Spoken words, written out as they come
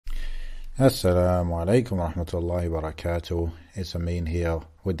Assalamu alaikum wa rahmatullahi wa barakatuh. It's Amin here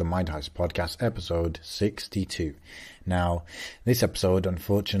with the Mind Heist podcast, episode 62. Now, this episode,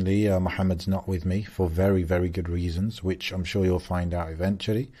 unfortunately, Muhammad's not with me for very, very good reasons, which I'm sure you'll find out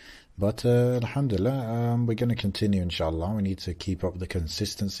eventually. But alhamdulillah, we're going to continue, inshallah. We need to keep up the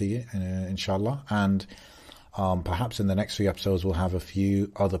consistency, inshallah. And perhaps in the next few episodes, we'll have a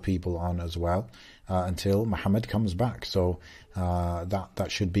few other people on as well until Muhammad comes back. So that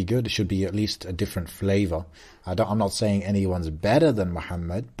should be good. It should be at least a different flavor. I'm not saying anyone's better than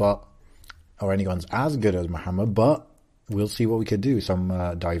Muhammad, or anyone's as good as Muhammad, but we'll see what we could do.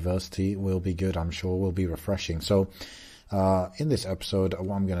 Some diversity will be good, I'm sure, will be refreshing. So in this episode,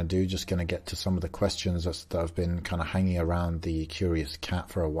 what I'm going to do, just going to get to some of the questions that have been kind of hanging around the curious cat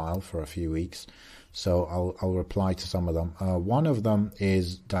for a while, for a few weeks. So I'll reply to some of them. One of them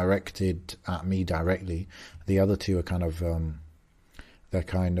is directed at me directly. The other two are kind of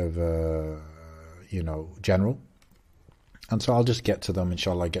general. And so I'll just get to them,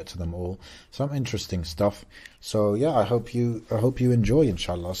 inshallah, get to them all. Some interesting stuff. So yeah, I hope you enjoy,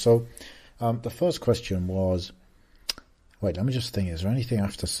 inshallah. So the first question was, wait, let me just think, is there anything I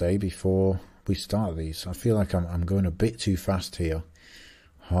have to say before we start these? I feel like I'm going a bit too fast here.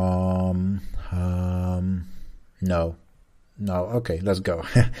 No. Okay, let's go.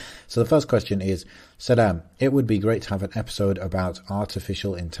 So the first question is, Saddam, it would be great to have an episode about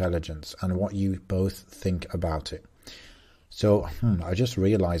artificial intelligence and what you both think about it. So I just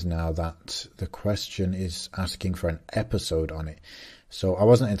realized now that the question is asking for an episode on it. So I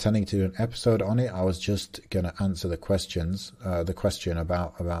wasn't intending to do an episode on it. I was just going to answer the question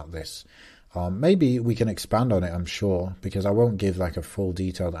about this. Maybe we can expand on it, I'm sure, because I won't give like a full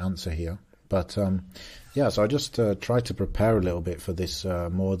detailed answer here. But yeah, so I just try to prepare a little bit for this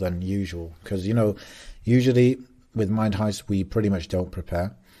more than usual. Because, usually with Mind Heist, we pretty much don't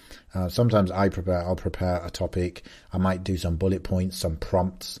prepare. Sometimes I'll prepare a topic. I might do some bullet points, some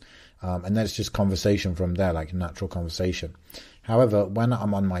prompts. And then it's just conversation from there, like natural conversation. However, when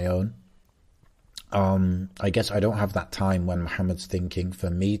I'm on my own, I guess I don't have that time when Muhammad's thinking for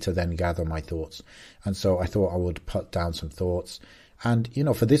me to then gather my thoughts. And so I thought I would put down some thoughts. And,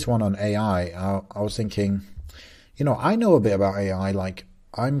 for this one on AI, I was thinking, I know a bit about AI. Like,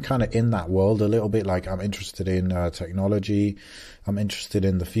 I'm kind of in that world a little bit. Like, I'm interested in technology. I'm interested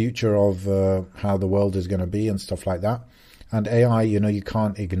in the future of how the world is going to be and stuff like that. And AI, you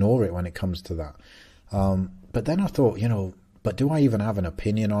can't ignore it when it comes to that. But then I thought, but do I even have an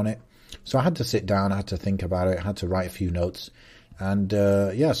opinion on it? So I had to sit down, I had to think about it, I had to write a few notes. And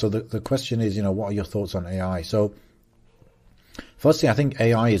yeah, so the question is, what are your thoughts on AI? So firstly, I think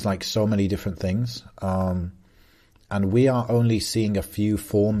AI is like so many different things. And we are only seeing a few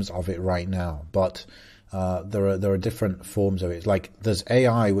forms of it right now. But there are different forms of it. Like there's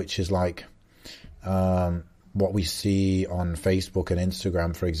AI, which is like what we see on Facebook and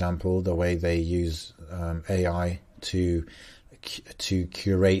Instagram, for example, the way they use AI to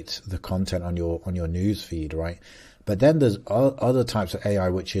curate the content on your news feed, right? But then there's other types of AI,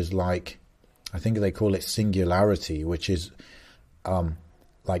 which is like, I think they call it singularity, which is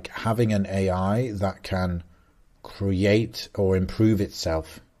like having an AI that can create or improve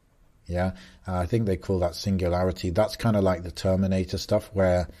itself. Yeah, I think they call that singularity. That's kind of like the Terminator stuff,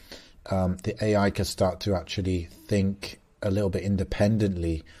 where the AI can start to actually think a little bit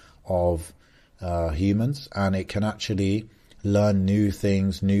independently of humans, and it can actually learn new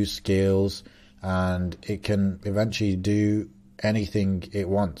things, new skills, and it can eventually do anything it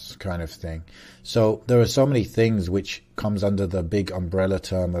wants, kind of thing. So there are so many things which comes under the big umbrella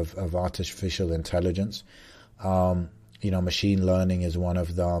term of artificial intelligence. Machine learning is one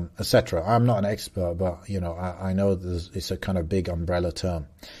of them, etc. I'm not an expert, but I know it's a kind of big umbrella term.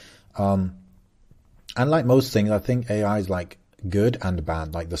 And like most things, I think AI is like good and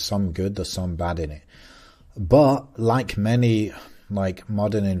bad. Like there's some good, there's some bad in it. But like many like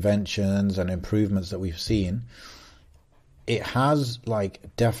modern inventions and improvements that we've seen, it has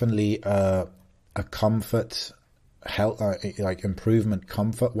like definitely a comfort, health, like improvement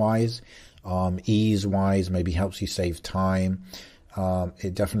comfort wise, ease wise, maybe helps you save time.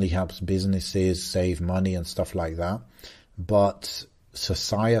 It definitely helps businesses save money and stuff like that. But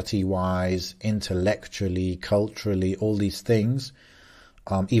society wise, intellectually, culturally, all these things,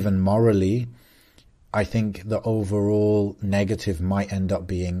 even morally, I think the overall negative might end up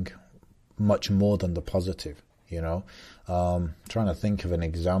being much more than the positive, trying to think of an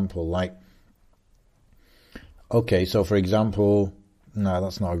example. Like, okay, so for example, no,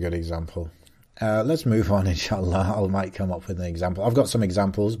 that's not a good example. Let's move on, inshallah. I might come up with an example. I've got some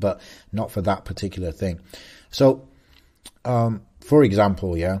examples, but not for that particular thing. So, for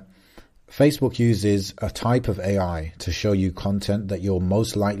example, yeah, Facebook uses a type of AI to show you content that you're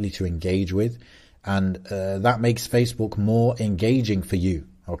most likely to engage with, and that makes Facebook more engaging for you.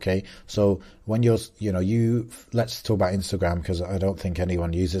 Okay, so when let's talk about Instagram, because I don't think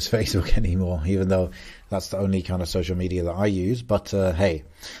anyone uses Facebook anymore, even though that's the only kind of social media that I use. But hey,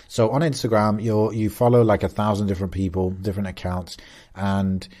 so on Instagram, you follow like 1,000 different people, different accounts,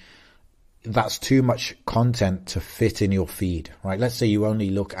 and that's too much content to fit in your feed, right? Let's say you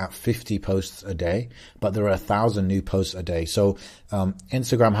only look at 50 posts a day, but there are 1,000 new posts a day. So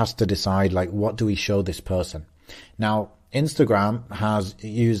Instagram has to decide, like, what do we show this person? Now, Instagram has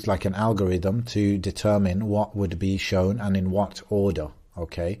used like an algorithm to determine what would be shown and in what order.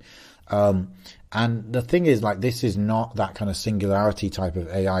 Okay. And the thing is, like, this is not that kind of singularity type of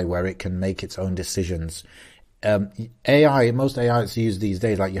AI where it can make its own decisions. Most AI that's used these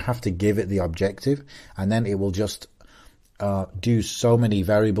days, like, you have to give it the objective, and then it will just do so many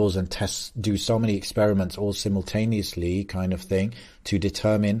variables and do so many experiments all simultaneously, kind of thing, to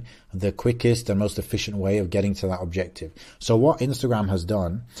determine the quickest and most efficient way of getting to that objective. So what Instagram has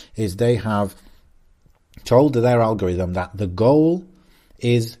done is they have told their algorithm that the goal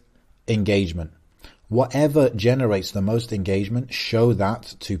is engagement. Whatever generates the most engagement, show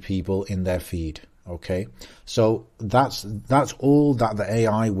that to people in their feed. Okay, so that's all that the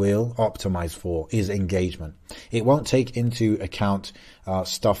AI will optimize for, is engagement. It won't take into account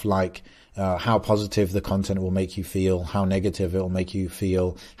stuff like how positive the content will make you feel, how negative it will make you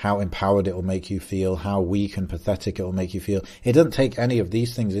feel, how empowered it will make you feel, how weak and pathetic it will make you feel. It doesn't take any of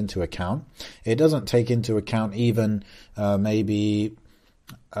these things into account. It doesn't take into account even maybe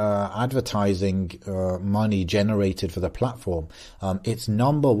advertising money generated for the platform. Its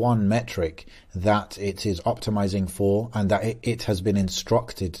number one metric that it is optimizing for, and that it has been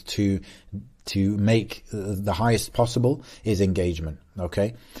instructed to make the highest possible, is engagement.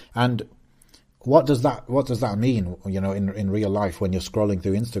 Okay, and what does that mean? In real life, when you're scrolling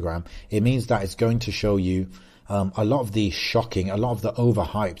through Instagram, it means that it's going to show you a lot of the shocking, a lot of the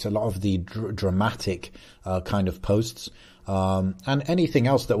overhyped, a lot of the dramatic kind of posts. And anything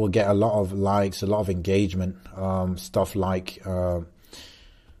else that will get a lot of likes, a lot of engagement, stuff like,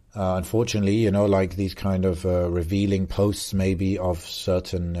 unfortunately, like these kind of revealing posts maybe of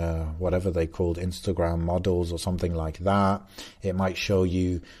certain, whatever they called, Instagram models or something like that. It might show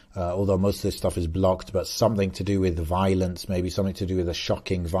you, although most of this stuff is blocked, but something to do with violence, maybe something to do with a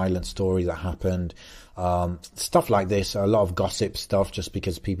shocking violent story that happened. Stuff like this, a lot of gossip stuff, just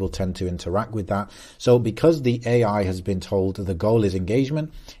because people tend to interact with that. So because the AI has been told the goal is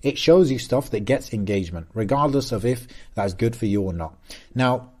engagement, it shows you stuff that gets engagement, regardless of if that's good for you or not.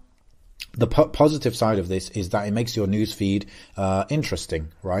 Now, the positive side of this is that it makes your news feed interesting,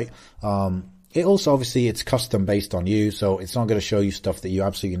 right? It also, obviously, it's custom based on you, so it's not going to show you stuff that you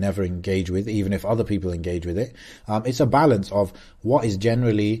absolutely never engage with, even if other people engage with it. It's a balance of what is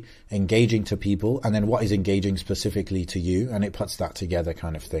generally engaging to people and then what is engaging specifically to you, and it puts that together,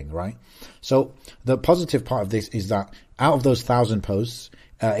 kind of thing, right? So the positive part of this is that out of those 1,000 posts,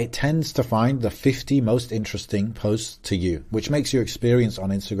 it tends to find the 50 most interesting posts to you, which makes your experience on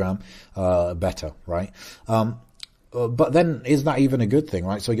Instagram better, right? But then, is that even a good thing,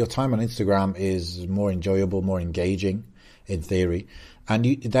 right? So your time on Instagram is more enjoyable, more engaging, in theory, and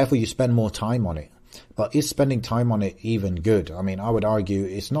therefore you spend more time on it. But is spending time on it even good? I mean, I would argue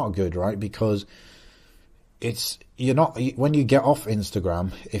it's not good, right? Because when you get off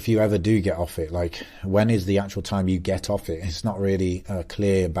Instagram, if you ever do get off it, like, when is the actual time you get off it? It's not really a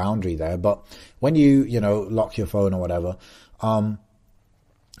clear boundary there. But when you lock your phone or whatever,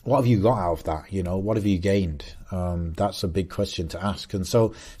 what have you got out of that? What have you gained? That's a big question to ask. And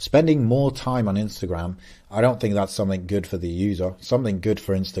so spending more time on Instagram, I don't think that's something good for the user, something good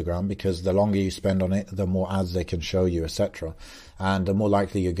for Instagram, because the longer you spend on it, the more ads they can show you, etc. And the more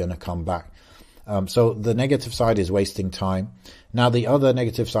likely you're going to come back. So the negative side is wasting time. Now, the other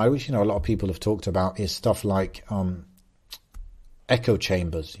negative side, which, a lot of people have talked about, is stuff like, echo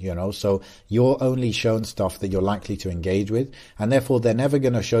chambers, so you're only shown stuff that you're likely to engage with, and therefore they're never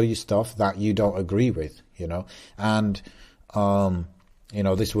going to show you stuff that you don't agree with, and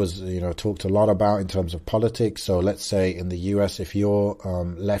this was talked a lot about in terms of politics. So let's say in the US, if you're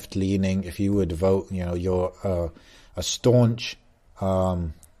left leaning, if you would vote, you're a staunch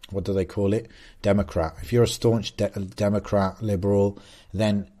what do they call it, Democrat. If you're a staunch Democrat, liberal,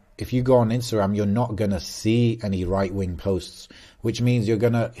 then if you go on Instagram, you're not going to see any right-wing posts, which means you're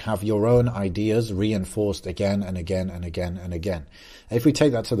going to have your own ideas reinforced again and again and again and again. If we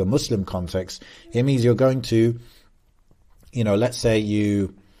take that to the Muslim context, it means you're going to, let's say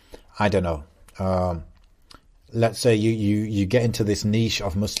you, I don't know, let's say you get into this niche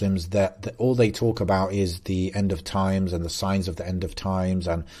of Muslims that all they talk about is the end of times and the signs of the end of times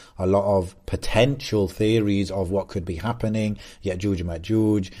and a lot of potential theories of what could be happening, Ya'juj,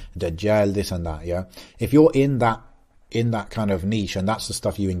 Ma'juj, Dajjal, this and that, yeah? If you're in that kind of niche and that's the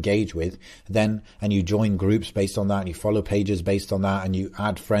stuff you engage with, then, and you join groups based on that, and you follow pages based on that, and you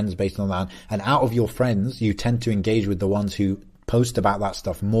add friends based on that, and out of your friends, you tend to engage with the ones who post about that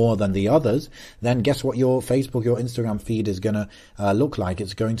stuff more than the others, then guess what your Facebook, your Instagram feed is going to look like?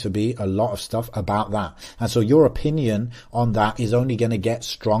 It's going to be a lot of stuff about that. And so your opinion on that is only going to get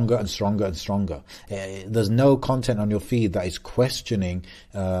stronger and stronger and stronger. There's no content on your feed that is questioning,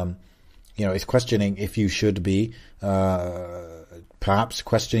 it's questioning if you should be, perhaps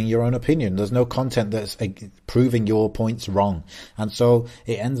questioning your own opinion. There's no content that's proving your points wrong. And so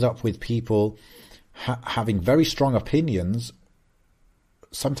it ends up with people having very strong opinions,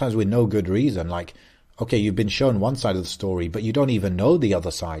 sometimes with no good reason. Like, okay, you've been shown one side of the story, but you don't even know the other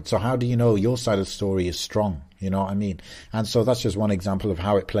side. So how do you know your side of the story is strong? You know what I mean? And so that's just one example of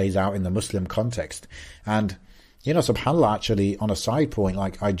how it plays out in the Muslim context. And, subhanAllah, actually, on a side point,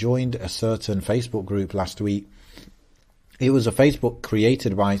 like I joined a certain Facebook group last week. It was a Facebook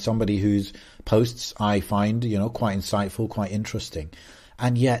created by somebody whose posts I find, quite insightful, quite interesting.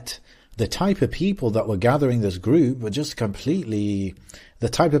 And yet the type of people that were gathering this group were just completely the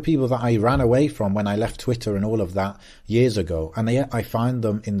type of people that I ran away from when I left Twitter and all of that years ago. And yet I find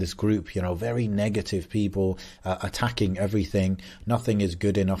them in this group, very negative people, attacking everything. Nothing is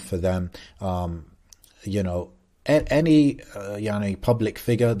good enough for them. Any public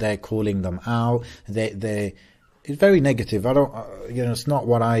figure, they're calling them out. It's very negative. It's not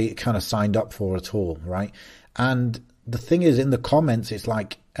what I kind of signed up for at all, right? And the thing is, in the comments, it's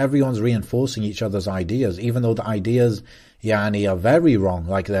like everyone's reinforcing each other's ideas, even though the ideas, are very wrong.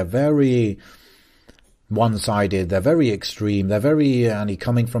 Like they're very one-sided, they're very extreme, they're very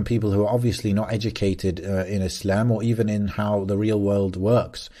coming from people who are obviously not educated in Islam or even in how the real world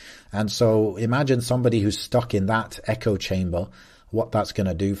works. And so imagine somebody who's stuck in that echo chamber, what that's going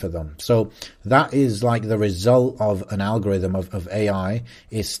to do for them. So that is like the result of an algorithm of AI,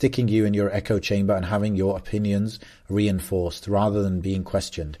 is sticking you in your echo chamber and having your opinions reinforced rather than being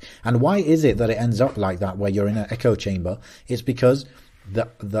questioned. And why is it that it ends up like that, where you're in an echo chamber? It's because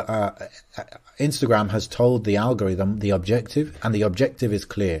Instagram has told the algorithm the objective, and the objective is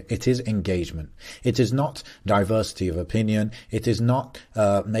clear. It is engagement. It is not diversity of opinion. It is not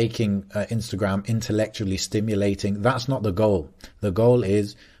making Instagram intellectually stimulating. That's not the goal. The goal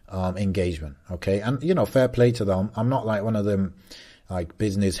is engagement. Okay, and fair play to them. I'm not like one of them like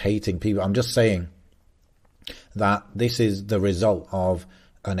business hating people. I'm just saying that this is the result of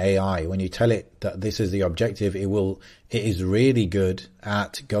an AI. When you tell it that this is the objective, it is really good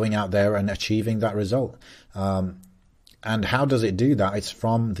at going out there and achieving that result. And how does it do that? It's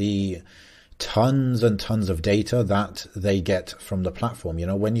from the tons and tons of data that they get from the platform.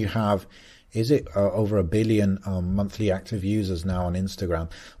 When you have, over 1 billion monthly active users now on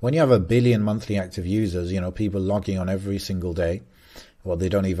Instagram. When you have 1 billion monthly active users, people logging on every single day. Well, they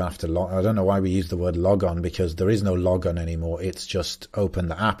don't even have to log. I don't know why we use the word log on, because there is no log on anymore. It's just open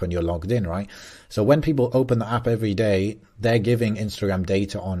the app and you're logged in, right? So when people open the app every day, they're giving Instagram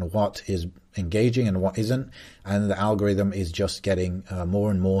data on what is engaging and what isn't. And the algorithm is just getting more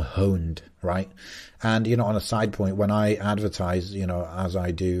and more honed, right? And, on a side point, when I advertise, as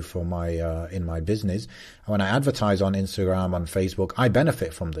I do for my, in my business, when I advertise on Instagram, on Facebook, I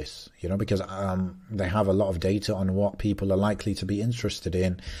benefit from this, because, they have a lot of data on what people are likely to be interested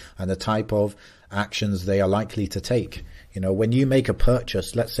in and the type of actions they are likely to take. When you make a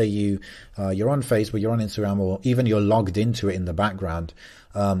purchase, let's say you're on Facebook, you're on Instagram, or even you're logged into it in the background.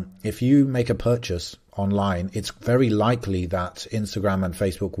 If you make a purchase online, it's very likely that Instagram and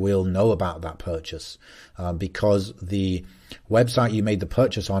Facebook will know about that purchase, because the website you made the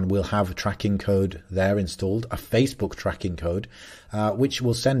purchase on will have a tracking code there installed, a Facebook tracking code, which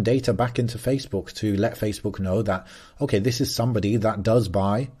will send data back into Facebook to let Facebook know that, okay, this is somebody that does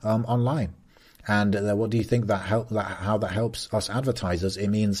buy online. And what do you think how that helps us advertisers? It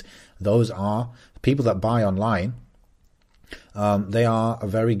means those are people that buy online. They are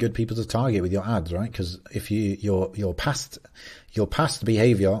very good people to target with your ads, right? Because if your past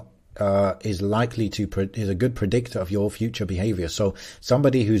behavior is a good predictor of your future behavior. So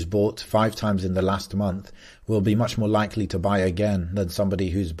somebody who's bought 5 times in the last month will be much more likely to buy again than somebody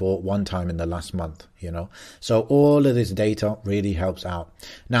who's bought 1 time in the last month, So all of this data really helps out.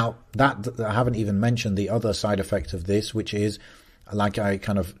 Now, that I haven't even mentioned the other side effect of this, which is, like I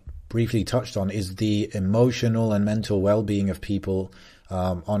kind of briefly touched on, is the emotional and mental well-being of people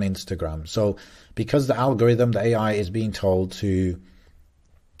on Instagram. So because the algorithm, the AI, is being told to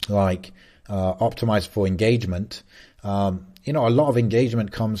like optimize for engagement. You know, a lot of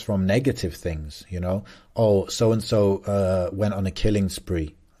engagement comes from negative things. You know, oh, so and so went on a killing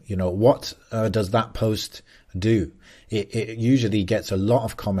spree. You know, what does that post do? It usually gets a lot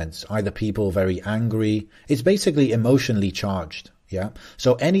of comments, either people very angry. It's basically emotionally charged. Yeah.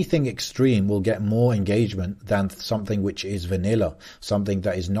 So anything extreme will get more engagement than something which is vanilla, something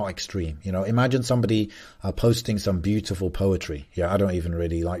that is not extreme. You know, imagine somebody posting some beautiful poetry. Yeah. I don't even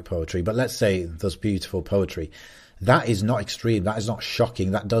really like poetry, but let's say there's beautiful poetry. That is not extreme. That is not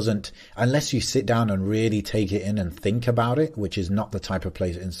shocking. That doesn't, unless you sit down and really take it in and think about it, which is not the type of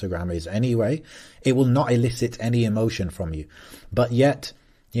place Instagram is anyway, it will not elicit any emotion from you. But yet,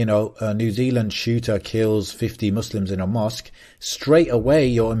 you know, a New Zealand shooter kills 50 Muslims in a mosque, straight away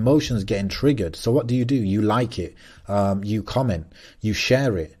your emotions getting triggered. So what do? You like it, you comment, you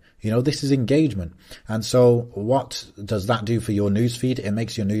share it. You know, this is engagement. And so what does that do for your newsfeed? It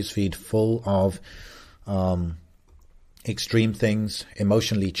makes your newsfeed full of extreme things,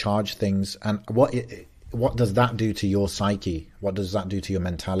 emotionally charged things. And what does that do to your psyche? What does that do to your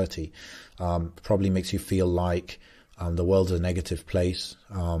mentality? Probably makes you feel like the world's a negative place.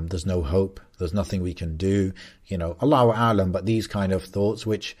 There's no hope. There's nothing we can do. You know, Allahu A'lam, but these kind of thoughts,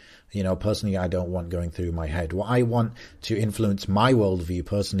 which, you know, personally, I don't want going through my head. What I want to influence my worldview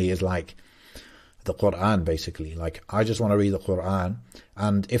personally is like the Quran, basically. Like, I just want to read the Quran.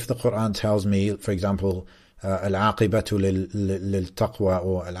 And if the Quran tells me, for example, al-aqibatu lil-taqwa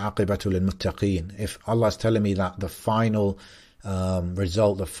or al-aqibatu lil-muttaqeen, if Allah is telling me that the final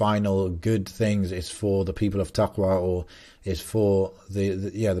result, the final good things is for the people of taqwa, or is for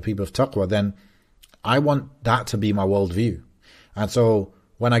the people of taqwa, then I want that to be my worldview. And so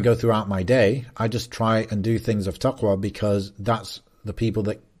when I go throughout my day, I just try and do things of taqwa, because that's the people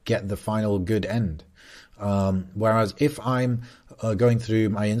that get the final good end. Whereas if I'm going through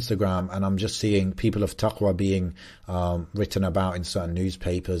my Instagram and I'm just seeing people of taqwa being written about in certain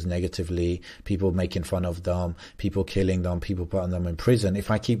newspapers negatively, people making fun of them, people killing them, people putting them in prison,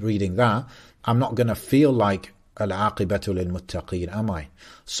 if I keep reading that, I'm not going to feel like al-aqibatu lil-muttaqeen, am I?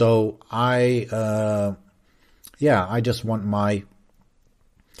 So I just want my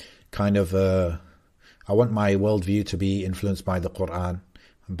kind of I want my worldview to be influenced by the Quran,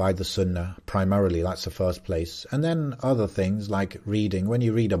 by the Sunnah primarily. That's the first place, and then other things like reading. When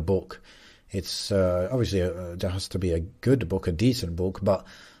you read a book, it's obviously there has to be a good book, a decent book, but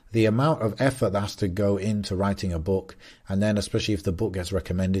the amount of effort that has to go into writing a book, and then especially if the book gets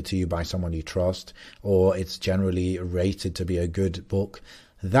recommended to you by someone you trust, or it's generally rated to be a good book,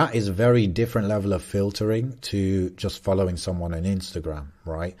 that is a very different level of filtering to just following someone on Instagram,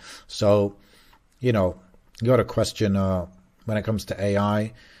 right? So, you know, you got to question when it comes to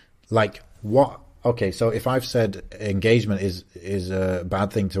AI, like what? Okay, so if I've said engagement is a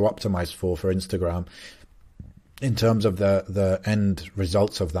bad thing to optimize for Instagram, in terms of the end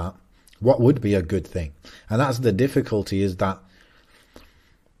results of that, what would be a good thing? And that's the difficulty, is that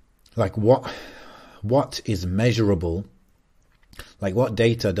like what is measurable? Like, what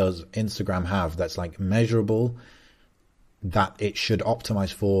data does Instagram have that's like measurable that it should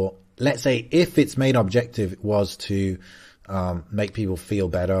optimize for? Let's say if its main objective was to make people feel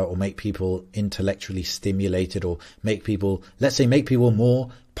better, or make people intellectually stimulated, or make people, let's say, make people more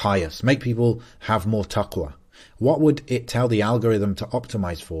pious, make people have more taqwa, what would it tell the algorithm to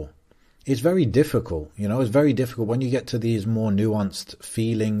optimize for? It's very difficult, you know, it's very difficult when you get to these more nuanced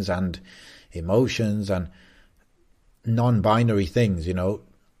feelings and emotions and non-binary things, you know.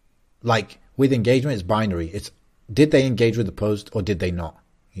 Like with engagement, it's binary. It's, did they engage with the post or did they not,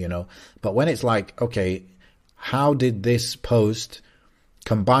 you know? But when it's like, okay, how did this post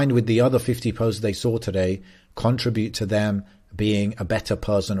combined with the other 50 posts they saw today contribute to them being a better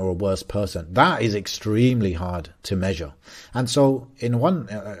person or a worse person? That is extremely hard to measure. And so in one,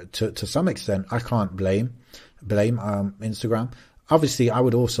 to some extent, I can't blame Instagram. Obviously, I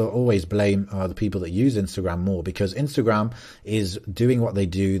would also always blame the people that use Instagram more, because Instagram is doing what they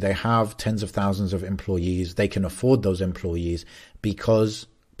do. They have tens of thousands of employees. They can afford those employees because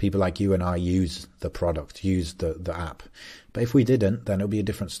people like you and I use the product, use the app. But if we didn't, then it would be a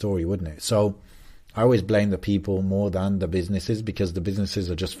different story, wouldn't it? So I always blame the people more than the businesses, because the businesses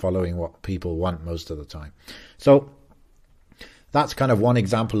are just following what people want most of the time. So that's kind of one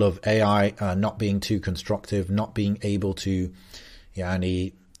example of AI not being too constructive, not being able to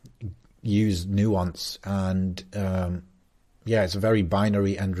use nuance, and it's a very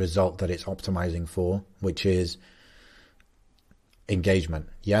binary end result that it's optimizing for, which is engagement,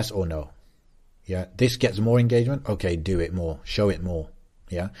 yes or no. Yeah, this gets more engagement, okay, do it more, show it more.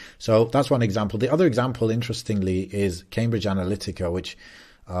 Yeah. So that's one example. The other example, interestingly, is Cambridge Analytica, which,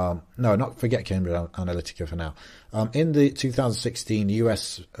 no, not forget Cambridge Analytica for now. In the 2016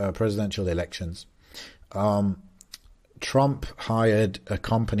 US presidential elections, Trump hired a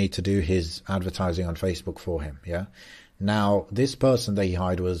company to do his advertising on Facebook for him. Yeah. Now, this person that he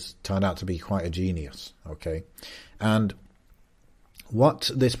hired turned out to be quite a genius. Okay. And what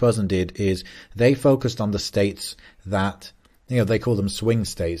this person did is they focused on the states that, they call them swing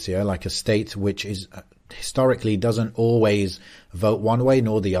states, yeah, like a state which is historically doesn't always vote one way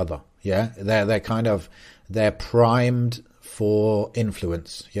nor the other. Yeah, they're primed for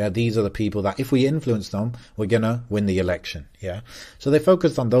influence. Yeah, these are the people that if we influence them, we're gonna win the election. Yeah, so they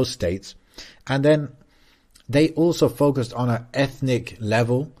focused on those states, and then they also focused on an ethnic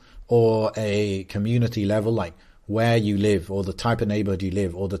level or a community level, like where you live or the type of neighborhood you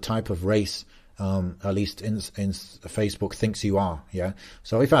live or the type of race, at least in Facebook thinks you are. Yeah.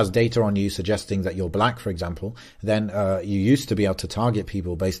 So if it has data on you suggesting that you're black, for example, then you used to be able to target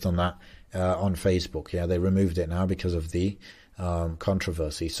people based on that on Facebook. Yeah. They removed it now because of the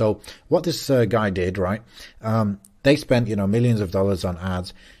controversy. So what this guy did, right? They spent, millions of dollars on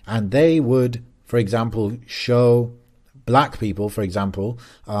ads, and they would, for example, show black people, for example,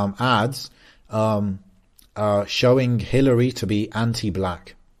 ads, showing Hillary to be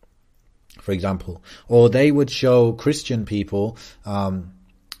anti-black, for example, or they would show Christian people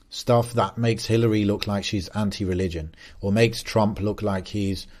stuff that makes Hillary look like she's anti-religion, or makes Trump look like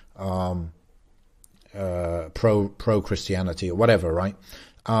he's pro-Christianity or whatever, right?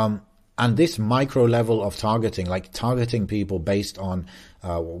 And this micro level of targeting, like targeting people based on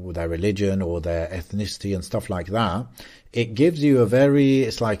their religion or their ethnicity and stuff like that, it gives you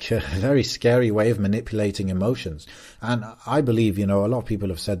it's like a very scary way of manipulating emotions. And I believe, a lot of people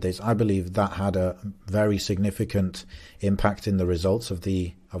have said this, I believe that had a very significant impact in the results of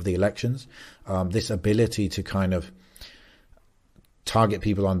the elections. This ability to kind of target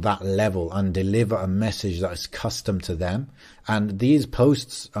people on that level and deliver a message that is custom to them. And these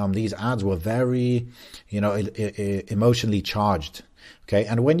posts, these ads were very, emotionally charged. Okay.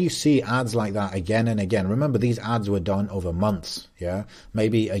 And when you see ads like that again and again, remember these ads were done over months. Yeah.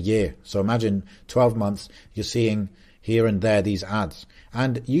 Maybe a year. So imagine 12 months, you're seeing here and there these ads,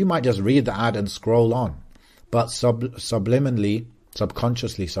 and you might just read the ad and scroll on, but subconsciously,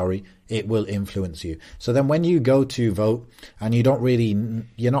 it will influence you. So then when you go to vote and you're not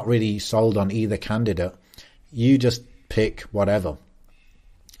really sold on either candidate, you just pick whatever.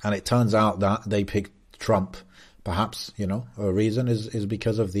 And it turns out that they picked Trump. Perhaps, a reason is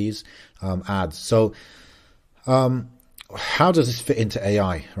because of these ads. So how does this fit into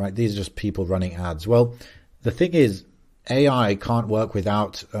AI, right? These are just people running ads. Well, the thing is, AI can't work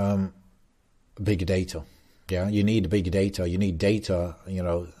without big data. Yeah, you need big data. You need data,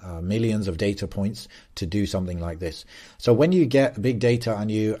 millions of data points to do something like this. So when you get big data and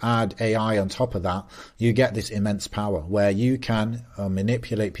you add AI on top of that, you get this immense power where you can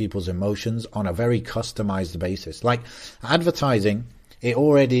manipulate people's emotions on a very customized basis. Like advertising, it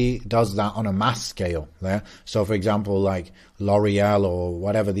already does that on a mass scale. Yeah. So for example, like L'Oreal or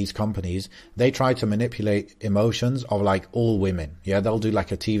whatever, these companies, they try to manipulate emotions of like all women. Yeah. They'll do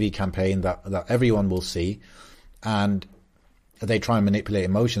like a TV campaign that everyone will see, and they try and manipulate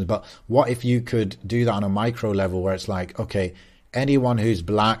emotions. But what if you could do that on a micro level where it's like, okay, anyone who's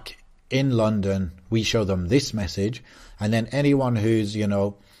black in London, we show them this message. And then anyone who's,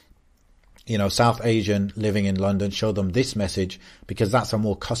 South Asian living in London, show them this message, because that's a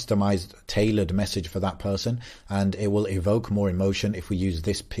more customized, tailored message for that person. And it will evoke more emotion if we use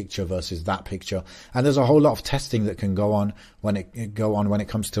this picture versus that picture. And there's a whole lot of testing that can go on when it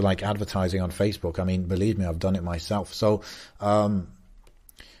comes to like advertising on Facebook. I mean, believe me, I've done it myself. So,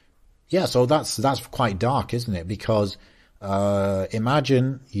 yeah, so that's quite dark, isn't it? Because,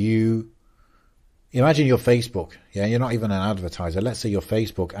 imagine your Facebook. Yeah. You're not even an advertiser. Let's say you're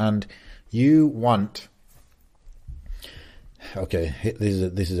Facebook and you want, okay,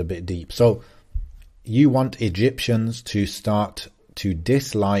 this is a bit deep. So you want Egyptians to start to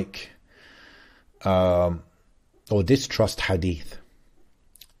dislike or distrust hadith.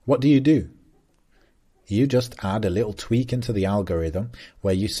 What do? You just add a little tweak into the algorithm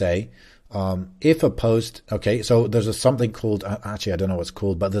where you say, if a post, okay, so there's something called, actually I don't know what it's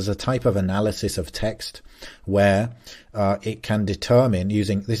called, but there's a type of analysis of text where it can determine,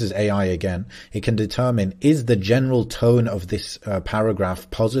 this is AI again, it can determine, is the general tone of this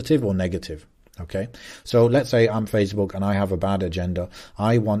paragraph positive or negative? Okay, so let's say I'm Facebook and I have a bad agenda.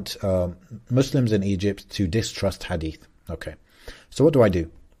 I want Muslims in Egypt to distrust hadith. Okay, so what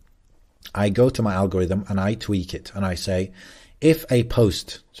do? I go to my algorithm and I tweak it and I say, if a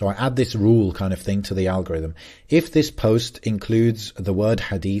post, so I add this rule kind of thing to the algorithm, if this post includes the word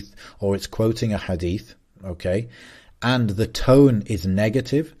hadith or it's quoting a hadith, okay, and the tone is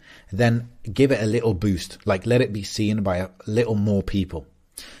negative, then give it a little boost, like let it be seen by a little more people.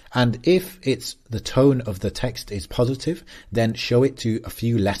 And if it's the tone of the text is positive, then show it to a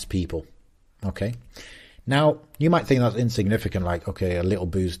few less people. Okay. Now, you might think that's insignificant, like, okay, a little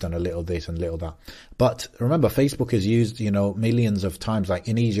boost and a little this and little that. But remember, Facebook is used, you know, millions of times. Like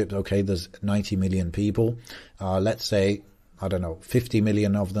in Egypt, okay, there's 90 million people. Let's say, I don't know, 50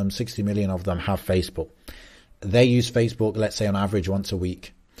 million of them, 60 million of them have Facebook. They use Facebook, let's say on average once a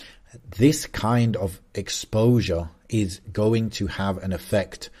week. This kind of exposure is going to have an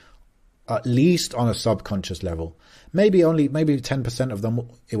effect, at least on a subconscious level. Maybe 10% of them,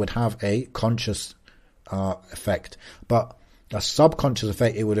 it would have a conscious effect, but a subconscious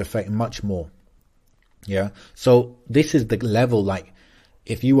effect, it would affect much more. Yeah. So this is the level, like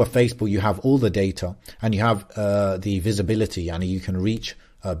if you were Facebook, you have all the data and you have the visibility and you can reach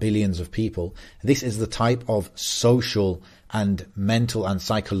billions of people. This is the type of social and mental and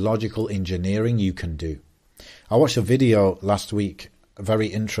psychological engineering you can do. I watched a video last week, very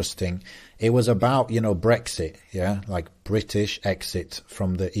interesting. It was about, you know, Brexit, yeah, like British exit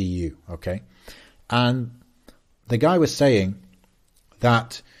from the EU, okay? And the guy was saying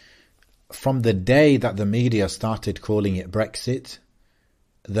that from the day that the media started calling it Brexit,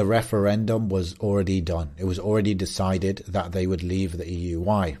 the referendum was already done. It was already decided that they would leave the EU.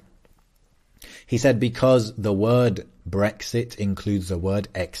 Why? He said because the word Brexit includes the word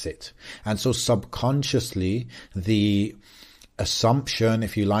exit. And so subconsciously, the assumption,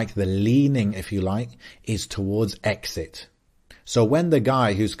 if you like, the leaning, if you like, is towards exit. So when the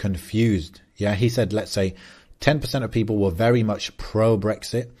guy who's confused, yeah, he said, let's say 10% of people were very much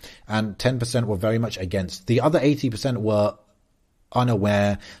pro-Brexit and 10% were very much against. The other 80% were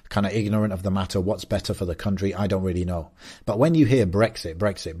unaware, kind of ignorant of the matter, what's better for the country, I don't really know. But when you hear Brexit,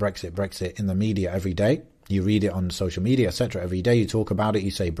 Brexit, Brexit, Brexit in the media every day, you read it on social media, etc. Every day you talk about it,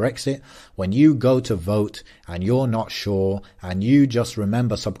 you say Brexit. When you go to vote and you're not sure and you just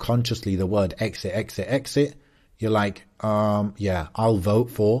remember subconsciously the word exit, exit, exit, you're like, yeah, I'll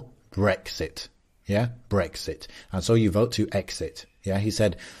vote for Brexit. Yeah, Brexit. And so you vote to exit. Yeah, he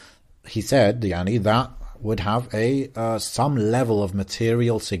said, Yani, that would have a some level of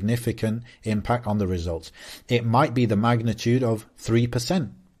material significant impact on the results. It might be the magnitude of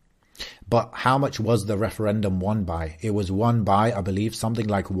 3%. But how much was the referendum won by? It was won by, I believe, something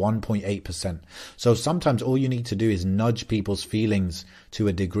like 1.8%. So sometimes all you need to do is nudge people's feelings to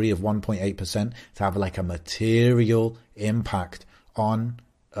a degree of 1.8% to have like a material impact on,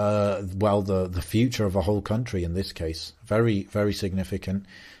 well, the future of a whole country in this case. Very, very significant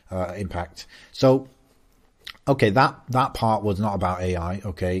impact. So, okay, that part was not about AI,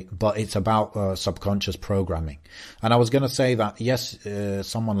 okay, but it's about subconscious programming. And I was going to say that, yes,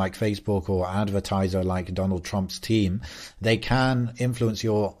 someone like Facebook or advertiser like Donald Trump's team, they can influence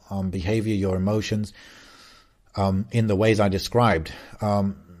your behavior, your emotions in the ways I described.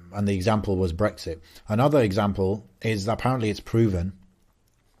 And the example was Brexit. Another example is that apparently it's proven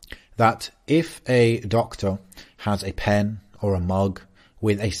that if a doctor has a pen or a mug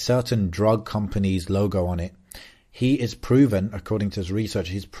with a certain drug company's logo on it, he is proven, according to his research,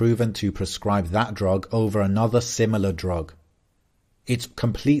 he's proven to prescribe that drug over another similar drug. It's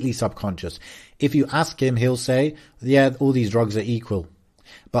completely subconscious. If you ask him, he'll say, yeah, all these drugs are equal.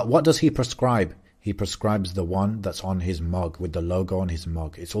 But what does he prescribe? He prescribes the one that's on his mug, with the logo on his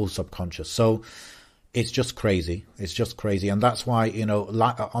mug. It's all subconscious. So it's just crazy. It's just crazy. And that's why, you know,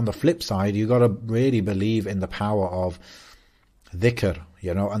 on the flip side, you got to really believe in the power of dhikr,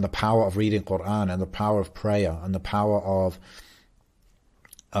 you know, and the power of reading Quran and the power of prayer and the power of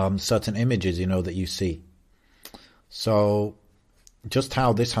certain images, you know, that you see. So just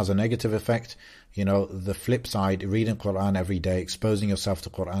how this has a negative effect, you know, the flip side, reading Quran every day, exposing yourself to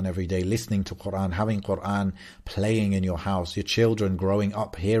Quran every day, listening to Quran, having Quran playing in your house, your children growing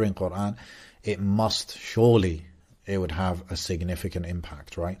up hearing Quran, it must surely, it would have a significant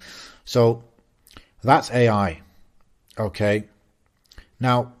impact, right? So that's AI. Okay.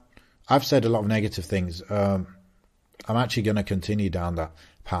 Now, I've said a lot of negative things. I'm actually going to continue down that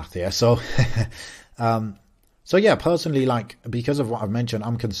path here. So, so yeah, personally, like, because of what I've mentioned,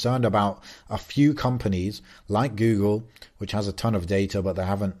 I'm concerned about a few companies like Google, which has a ton of data, but there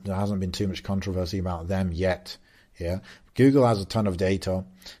hasn't been too much controversy about them yet. Yeah. Google has a ton of data.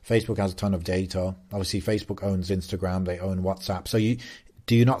 Facebook has a ton of data. Obviously, Facebook owns Instagram. They own WhatsApp. So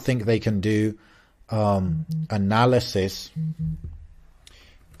do you not think they can do, analysis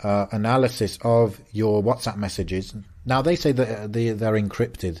of your WhatsApp messages Now, they say that they're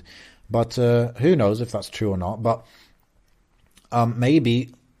encrypted, but who knows if that's true or not. But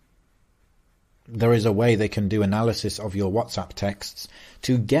maybe there is a way they can do analysis of your WhatsApp texts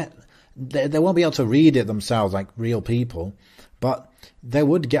to get... They won't be able to read it themselves like real people, but they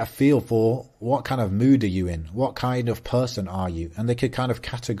would get a feel for what kind of mood are you in, what kind of person are you, and they could kind of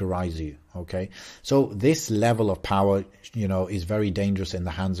categorize you. Okay, so this level of power, you know, is very dangerous in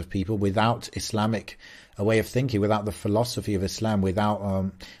the hands of people without Islamic a way of thinking, without the philosophy of Islam,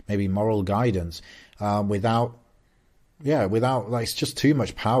 without maybe moral guidance, without like, it's just too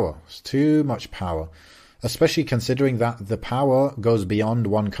much power. It's too much power, especially considering that the power goes beyond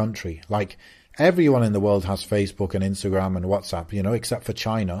one country. Like, everyone in the world has Facebook and Instagram and WhatsApp, you know, except for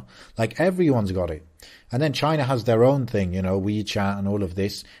China. Like, everyone's got it. And then China has their own thing, you know, WeChat and all of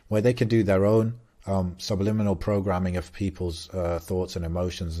this, where they can do their own subliminal programming of people's thoughts and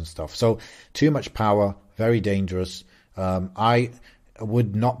emotions and stuff. So too much power, very dangerous. I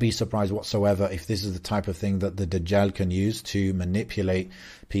would not be surprised whatsoever if this is the type of thing that the Dajjal can use to manipulate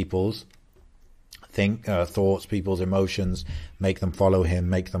people's thoughts, people's emotions, make them follow him,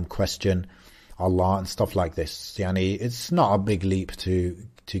 make them question Allah and stuff like this. Yani, it's not a big leap to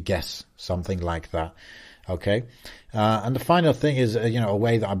guess something like that. Okay. And the final thing is, you know, a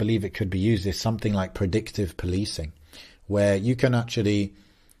way that I believe it could be used is something like predictive policing, where you can actually,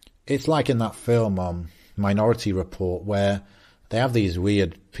 it's like in that film, Minority Report, where they have these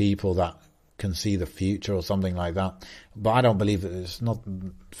weird people that can see the future or something like that. But I don't believe that. It's not,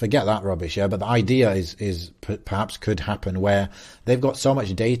 forget that rubbish. Yeah. But the idea is perhaps could happen where they've got so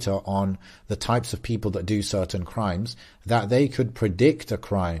much data on the types of people that do certain crimes that they could predict a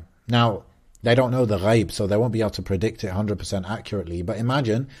crime. Now, they don't know the ghaib, so they won't be able to predict it 100% accurately. But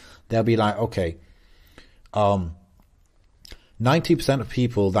imagine they'll be like, okay, 90% of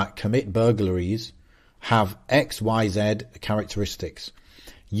people that commit burglaries have X, Y, Z characteristics.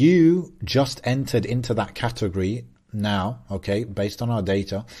 You just entered into that category now, okay, based on our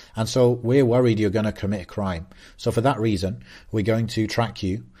data. And so we're worried you're going to commit a crime. So for that reason, we're going to track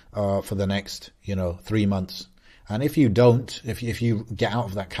you for the next, 3 months. And if you don't, if you get out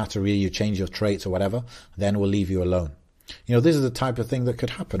of that category, you change your traits or whatever, then we'll leave you alone. This is the type of thing that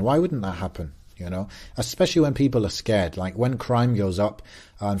could happen. Why wouldn't that happen? Especially when people are scared. Like when crime goes up,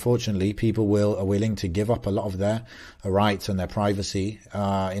 unfortunately, people are willing to give up a lot of their rights and their privacy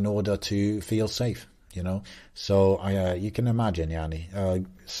in order to feel safe. So you can imagine, Yani.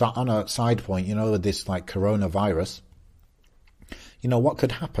 On a side point, with this like coronavirus, what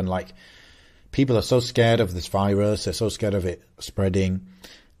could happen? Like people are so scared of this virus, they're so scared of it spreading.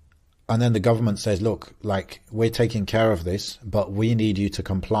 And then the government says, look, like we're taking care of this, but we need you to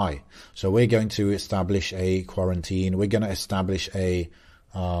comply. So we're going to establish a quarantine. We're going to establish a,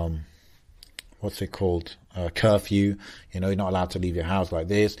 what's it called? A curfew. You're not allowed to leave your house like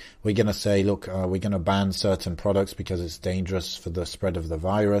this. We're going to say, look, we're going to ban certain products because it's dangerous for the spread of the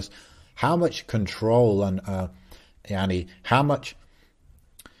virus. How much control and, Yani, how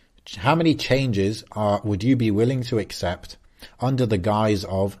many changes would you be willing to accept under the guise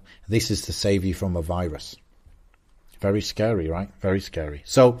of this is to save you from a virus? Very scary, right? Very scary.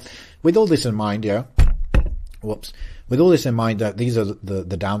 So with all this in mind, with all this in mind, that these are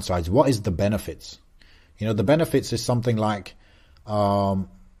the downsides. What is the benefits? The benefits is something like, Amazon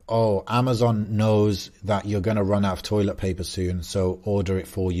knows that you're going to run out of toilet paper soon, so order it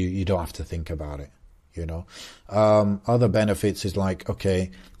for you. You don't have to think about it. Other benefits is like,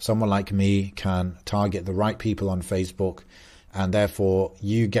 okay, someone like me can target the right people on Facebook, and therefore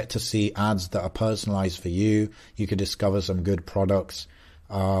you get to see ads that are personalized for you. You could discover some good products.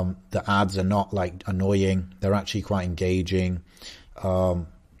 The ads are not like annoying. They're actually quite engaging.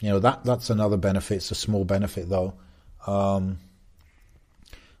 That's another benefit. It's a small benefit though. What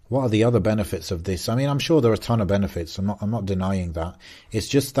are the other benefits of this? I mean, I'm sure there are a ton of benefits. I'm not denying that. It's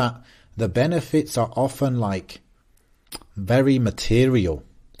just that the benefits are often like very material.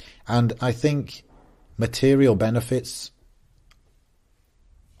 And I think material benefits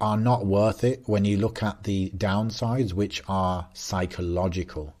are not worth it when you look at the downsides, which are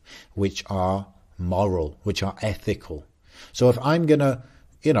psychological, which are moral, which are ethical. So if I'm going to,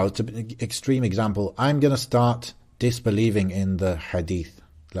 to extreme example, I'm going to start disbelieving in the hadith,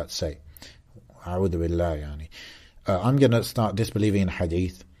 let's say. A'udhu billah, yani. I'm going to start disbelieving in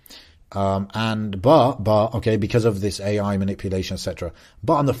hadith. Okay, because of this AI manipulation, etc.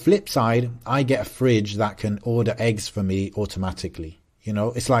 But on the flip side, I get a fridge that can order eggs for me automatically.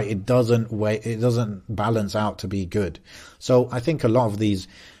 It's like it doesn't balance out to be good. So I think a lot of these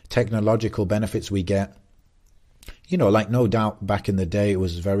technological benefits we get, like no doubt back in the day, it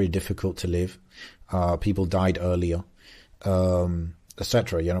was very difficult to live. People died earlier.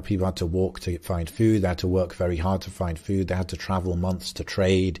 etc. You know, people had to walk to find food. They had to work very hard to find food. They had to travel months to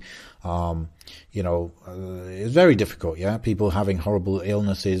trade. You know, it's very difficult. Yeah. People having horrible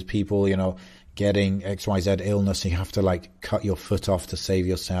illnesses, people, you know, getting XYZ illness. You have to like cut your foot off to save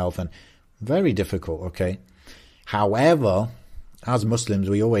yourself, and very difficult. Okay. However, as Muslims,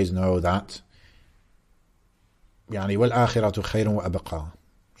 we always know that يعني والآخرة خير وأبقى.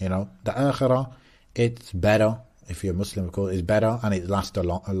 You know, the akhirah, it's better. If you're a Muslim, of course, it's better, and it lasts a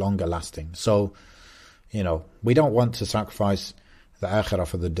longer lasting. So, you know, we don't want to sacrifice the akhirah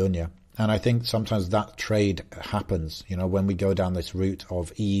for the dunya. And I think sometimes that trade happens, you know, when we go down this route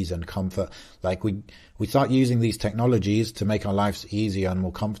of ease and comfort. Like we start using these technologies to make our lives easier and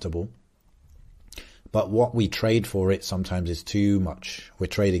more comfortable. But what we trade for it sometimes is too much. We're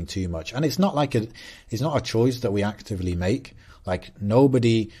trading too much. And it's not like it's not a choice that we actively make. Like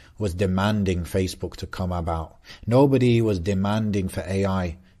nobody was demanding Facebook to come about. Nobody was demanding for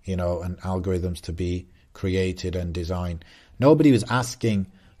AI, you know, and algorithms to be created and designed. Nobody was asking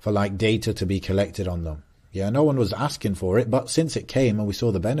for like data to be collected on them. Yeah, no one was asking for it. But since it came and we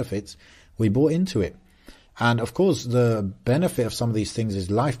saw the benefits, we bought into it. And of course, the benefit of some of these things is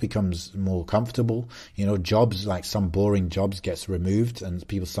life becomes more comfortable. You know, jobs, like some boring jobs gets removed and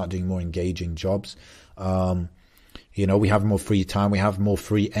people start doing more engaging jobs. You know, we have more free time. We have more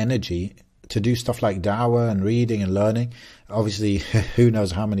free energy to do stuff like da'wah and reading and learning. Obviously, who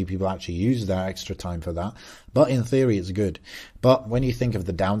knows how many people actually use their extra time for that. But in theory, it's good. But when you think of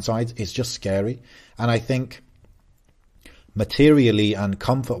the downsides, it's just scary. And I think materially and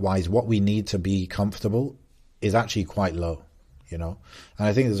comfort-wise, what we need to be comfortable is actually quite low, you know. And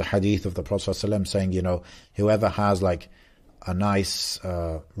I think there's a hadith of the Prophet ﷺ saying, you know, whoever has like a nice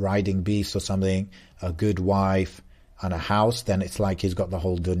riding beast or something, a good wife and a house, then it's like he's got the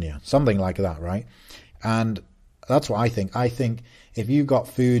whole dunya. Something like that, right? And that's what I think. I think if you got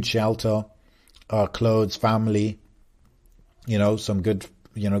food, shelter, clothes, family, you know, some good,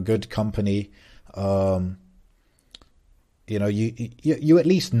 you know, good company, you know, you at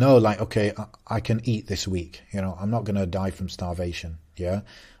least know, like, okay, I can eat this week. You know, I'm not going to die from starvation. Yeah.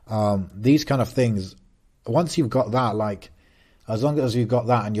 These kind of things, once you've got that, like, as long as you've got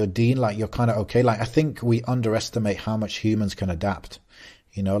that and you're deen, like, you're kind of okay. Like, I think we underestimate how much humans can adapt.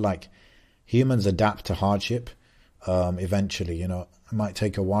 You know, like, humans adapt to hardship eventually. You know, it might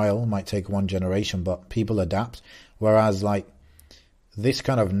take a while, it might take one generation, but people adapt. Whereas, like, this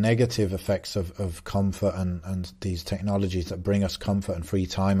kind of negative effects of comfort and these technologies that bring us comfort and free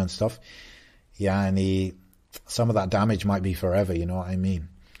time and stuff, yeah, and some of that damage might be forever, you know what I mean?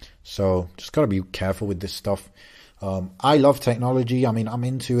 So just got to be careful with this stuff. I love technology. I mean, I'm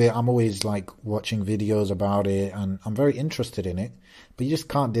into it. I'm always like watching videos about it and I'm very interested in it, but you just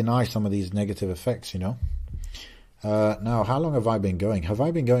can't deny some of these negative effects, you know? Now, how long have I been going? Have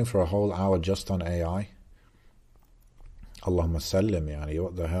I been going for a whole hour just on AI? Allahumma sallim, yani,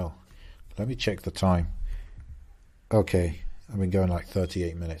 what the hell? Let me check the time. Okay, I've been going like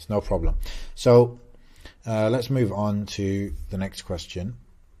 38 minutes, no problem. So, let's move on to the next question,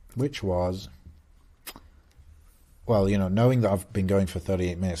 which was, well, you know, knowing that I've been going for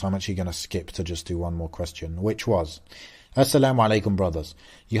 38 minutes, I'm actually going to skip to just do one more question, which was, Assalamu alaikum, brothers.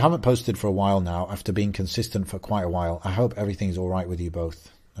 You haven't posted for a while now after being consistent for quite a while. I hope everything's all right with you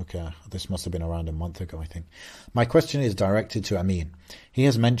both. Okay, this must have been around a month ago, I think. My question is directed to Amin. He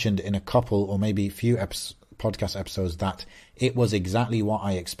has mentioned in a couple or maybe few podcast episodes that it was exactly what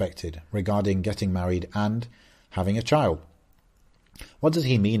I expected regarding getting married and having a child. What does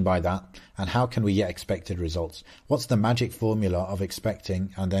he mean by that, and how can we get expected results? What's the magic formula of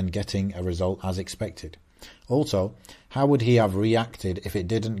expecting and then getting a result as expected? Also, how would he have reacted if it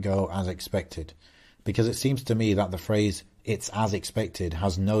didn't go as expected? Because it seems to me that the phrase "it's as expected"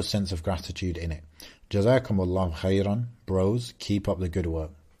 has no sense of gratitude in it. Jazakumullah khairan, bros, keep up the good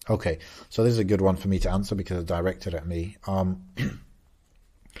work. Okay, so this is a good one for me to answer because it's directed at me.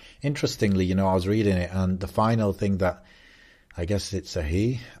 Interestingly, you know, I was reading it and the final thing that, I guess it's a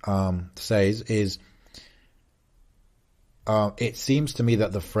he, says is, it seems to me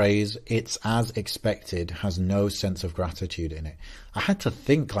that the phrase "it's as expected" has no sense of gratitude in it. I had to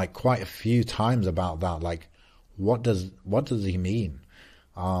think like quite a few times about that, like, what does he mean?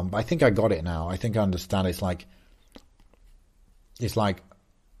 But I think I got it now. I think I understand. It's like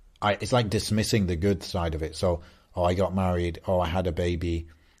dismissing the good side of it. So, oh, I got married. Oh, I had a baby,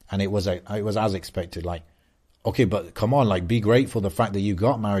 and it was as expected. Like, okay, but come on, like, be grateful the fact that you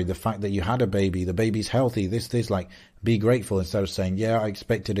got married, the fact that you had a baby, the baby's healthy. This, like, be grateful instead of saying, yeah, I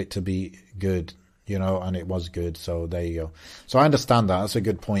expected it to be good, you know, and it was good. So there you go. So I understand that. That's a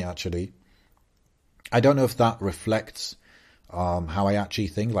good point, actually. I don't know if that reflects how I actually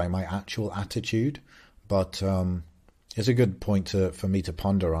think, like my actual attitude. But it's a good point for me to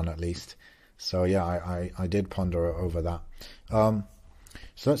ponder on, at least. So yeah, I did ponder over that.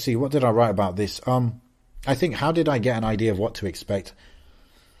 So let's see, what did I write about this? I think, how did I get an idea of what to expect?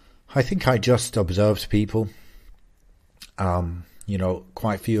 I think I just observed people. You know,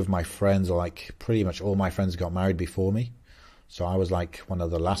 quite a few of my friends, or like pretty much all my friends, got married before me. So I was like one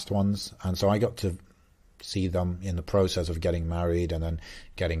of the last ones. And so I got to see them in the process of getting married, and then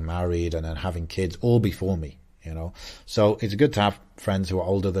getting married, and then having kids, all before me, you know. So it's good to have friends who are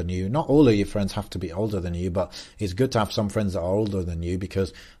older than you. Not all of your friends have to be older than you, but it's good to have some friends that are older than you,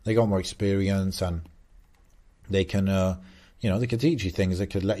 because they got more experience, and they can, you know, they could teach you things. They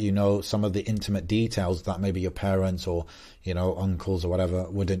could let you know some of the intimate details that maybe your parents or, you know, uncles or whatever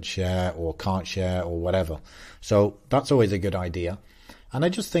wouldn't share or can't share or whatever. So that's always a good idea. And I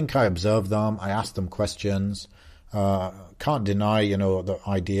just think I observed them. I asked them questions. Can't deny, you know, the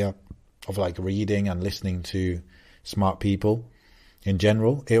idea of like reading and listening to smart people in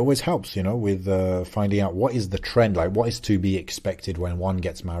general. It always helps, you know, with finding out what is the trend, like what is to be expected when one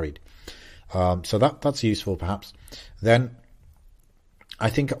gets married. So that's useful, perhaps. Then I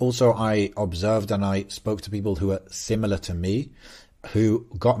think also I observed and I spoke to people who are similar to me, who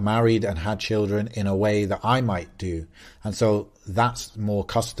got married and had children in a way that I might do. And so that's more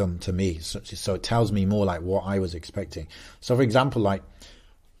custom to me. So it tells me more like what I was expecting. So for example, like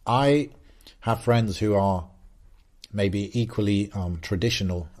I have friends who are maybe equally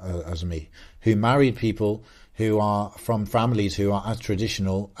traditional as me, who married people who are from families who are as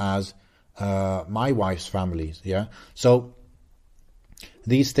traditional as my wife's families. Yeah. So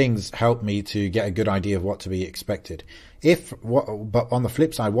these things help me to get a good idea of what to be expected. But on the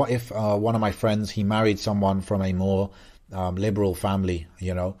flip side, what if one of my friends, he married someone from a more liberal family,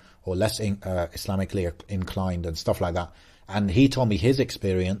 you know, or less Islamically inclined and stuff like that, and he told me his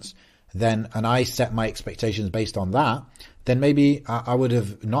experience, then, and I set my expectations based on that, then maybe I would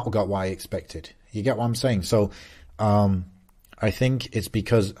have not got what I expected. You get what I'm saying? So I think it's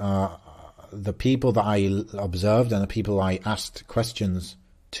because the people that I observed and the people I asked questions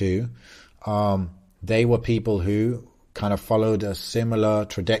to, they were people who kind of followed a similar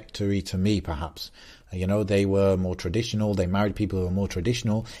trajectory to me, perhaps. You know, they were more traditional. They married people who were more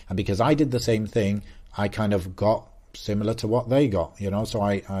traditional. And because I did the same thing, I kind of got similar to what they got, you know, so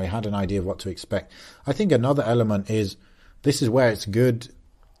I had an idea of what to expect. I think another element is, this is where it's good,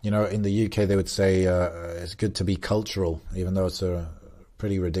 you know, in the UK they would say it's good to be cultural, even though it's a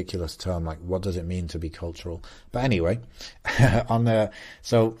pretty ridiculous term. Like, what does it mean to be cultural? But anyway,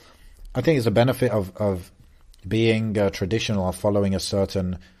 so I think it's a benefit of being traditional or following a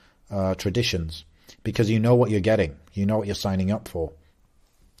certain traditions, because you know what you're getting, you know what you're signing up for.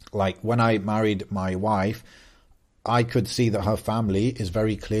 Like when I married my wife, I could see that her family is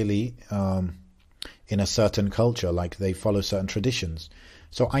very clearly in a certain culture, like they follow certain traditions.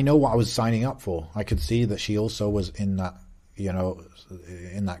 So I know what I was signing up for. I could see that she also was in that, you know,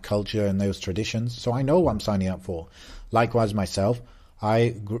 in that culture and those traditions. So I know what I'm signing up for. Likewise, myself,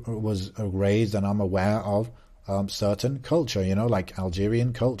 I was raised and I'm aware of certain culture, you know, like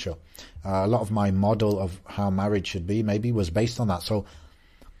Algerian culture. A lot of my model of how marriage should be maybe was based on that. So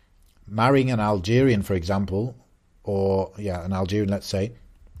marrying an Algerian, for example, or an Algerian, let's say,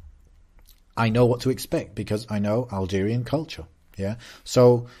 I know what to expect because I know Algerian culture. Yeah.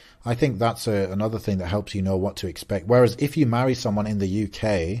 So I think that's another thing that helps you know what to expect. Whereas if you marry someone in the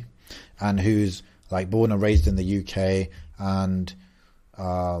UK and who's like born and raised in the UK and,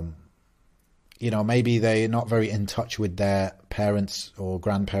 you know, maybe they're not very in touch with their parents' or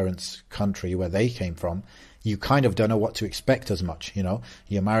grandparents' country where they came from, you kind of don't know what to expect as much, you know.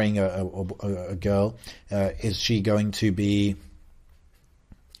 You're marrying a girl. Is she going to be,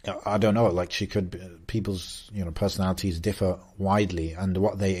 I don't know, like she could be, people's, you know, personalities differ widely and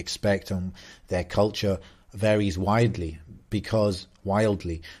what they expect and their culture varies wildly because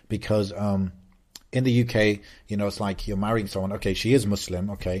in the UK, you know, it's like you're marrying someone, okay, she is Muslim,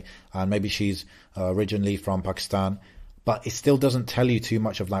 okay, and maybe she's originally from Pakistan, but it still doesn't tell you too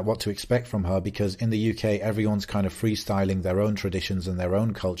much of like what to expect from her, because in the UK, everyone's kind of freestyling their own traditions and their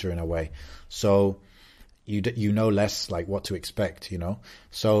own culture in a way. So you know less like what to expect, you know.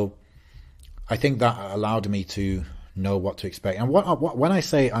 So I think that allowed me to know what to expect. And what when I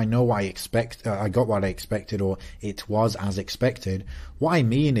say I know what I expect, I got what I expected, or it was as expected, what I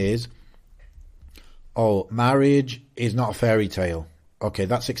mean is, oh, marriage is not a fairy tale. Okay,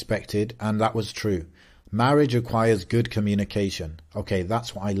 that's expected, and that was true. Marriage requires good communication. Okay,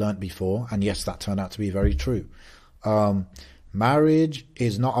 that's what I learnt before, and yes, that turned out to be very true. Marriage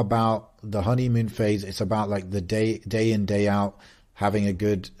is not about the honeymoon phase. It's about like the day in, day out, having a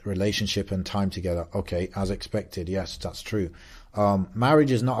good relationship and time together. Okay, as expected. Yes, that's true.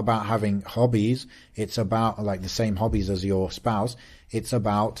 Marriage is not about having hobbies. It's about like the same hobbies as your spouse. It's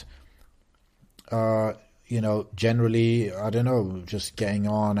about, generally, I don't know, just getting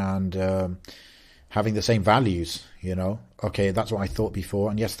on and having the same values, Okay, that's what I thought before.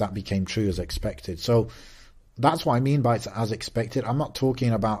 And yes, that became true as expected. So that's what I mean by it's as expected. I'm not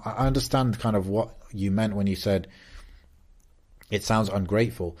talking about, I understand kind of what you meant when you said it sounds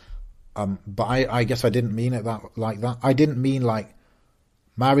ungrateful. But I guess I didn't mean it like that. I didn't mean like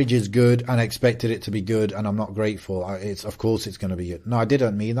marriage is good and I expected it to be good and I'm not grateful. Of course it's going to be good. No, I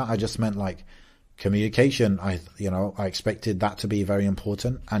didn't mean that. I just meant like communication. I expected that to be very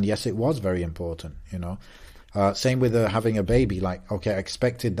important. And yes, it was very important, Same with having a baby. Like, okay, I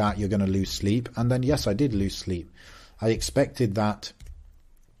expected that you're going to lose sleep. And then, yes, I did lose sleep. I expected that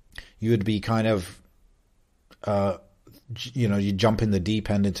you would be kind of, you jump in the deep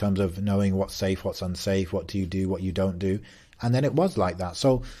end in terms of knowing what's safe, what's unsafe, what do you do, what you don't do. And then it was like that.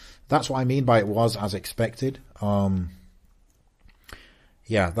 So that's what I mean by it was as expected.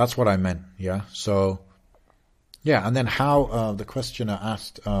 Yeah, that's what I meant. Yeah. So, yeah. And then how the questioner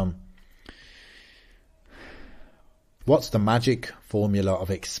asked, what's the magic formula of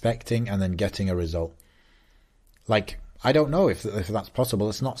expecting and then getting a result? Like, I don't know if that's possible.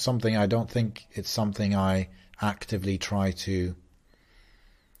 It's not something, I don't think it's something I actively try to,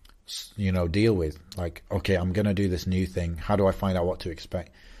 deal with. Like, okay, I'm going to do this new thing. How do I find out what to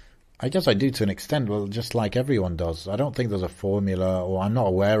expect? I guess I do to an extent, well, just like everyone does. I don't think there's a formula, or I'm not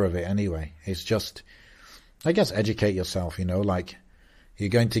aware of it anyway. It's just, I guess, educate yourself, like you're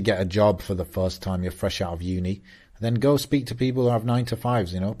going to get a job for the first time, you're fresh out of uni. Then go speak to people who have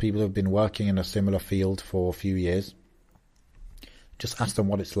 9-to-5s, people who have been working in a similar field for a few years. Just ask them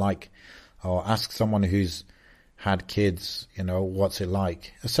what it's like. Or ask someone who's had kids, what's it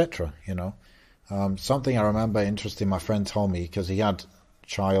like, etc., Something I remember interesting, my friend told me, because he had a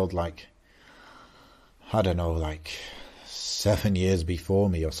child like, I don't know, like 7 years before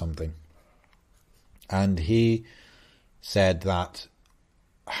me or something. And he said that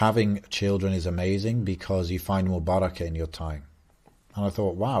having children is amazing because you find more barakah in your time. And I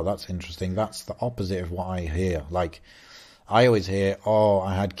thought, wow, that's interesting. That's the opposite of what I hear. Like, I always hear, oh,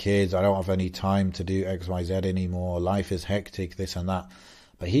 I had kids, I don't have any time to do X, Y, Z anymore, life is hectic, this and that.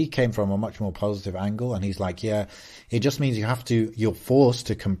 But he came from a much more positive angle, and he's like, yeah, it just means you're forced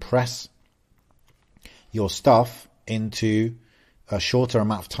to compress your stuff into a shorter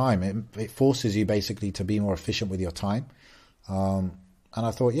amount of time. It forces you basically to be more efficient with your time. And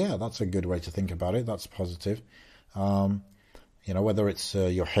I thought, yeah, that's a good way to think about it. That's positive. Whether it's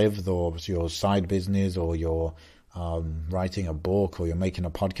your hifdh or your side business or your writing a book or you're making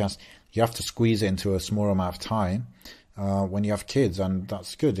a podcast, you have to squeeze it into a small amount of time when you have kids, and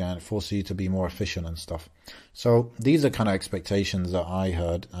that's good. And it forces you to be more efficient and stuff. So these are kind of expectations that I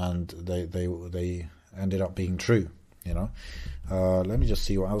heard, and they ended up being true. Let me just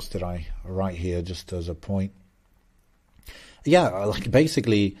see, what else did I write here just as a point. Yeah, like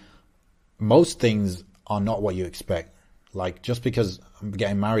basically most things are not what you expect. Like, just because I'm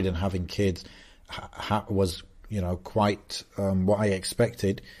getting married and having kids was, quite what I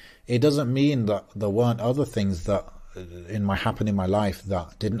expected, it doesn't mean that there weren't other things that happened in my life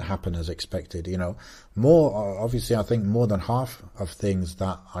that didn't happen as expected. More, obviously, I think more than half of things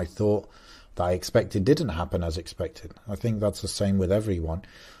that I thought that I expected didn't happen as expected. I think that's the same with everyone.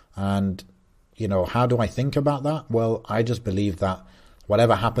 And how do I think about that? Well, I just believe that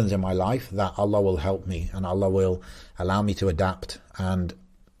whatever happens in my life, that Allah will help me and Allah will allow me to adapt. And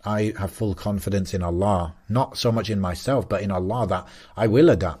I have full confidence in Allah, not so much in myself, but in Allah, that I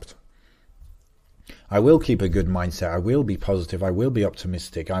will adapt. I will keep a good mindset. I will be positive. I will be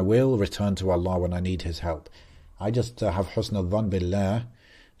optimistic. I will return to Allah when I need His help. I just have husn al-dhan billah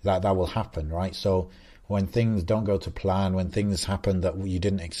that will happen, right? So when things don't go to plan, when things happen that you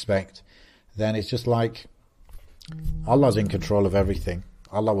didn't expect, then it's just like Allah's in control of everything.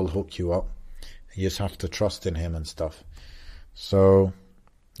 Allah will hook you up. You just have to trust in Him and stuff. So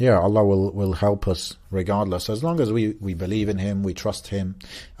yeah, Allah will help us regardless, as long as we believe in Him, we trust Him.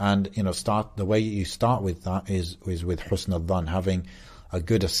 And the way you start with that is with husn al-dhan, having a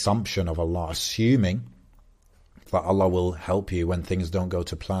good assumption of Allah, assuming that Allah will help you when things don't go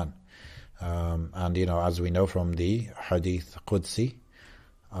to plan. And as we know from the Hadith Qudsi,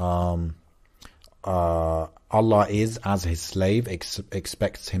 Allah is as His slave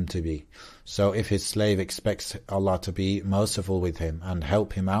expects Him to be. So if His slave expects Allah to be merciful with him and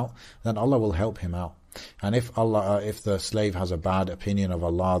help him out, then Allah will help him out. And if if the slave has a bad opinion of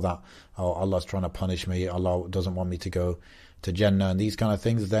Allah, that, oh, Allah's trying to punish me, Allah doesn't want me to go to Jannah, and these kind of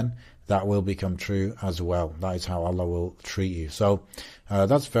things, then that will become true as well. That is how Allah will treat you. So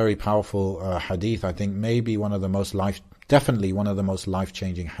that's very powerful hadith. I think maybe definitely one of the most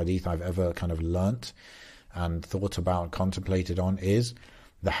life-changing hadith I've ever kind of learnt and thought about, contemplated on, is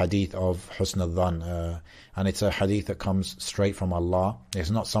the hadith of Husn al-Dhan. And it's a hadith that comes straight from Allah. It's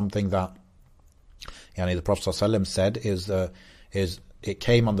not something that the Prophet ﷺ said it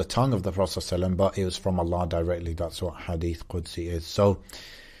came on the tongue of the Prophet ﷺ, but it was from Allah directly. That's what hadith Qudsi is. So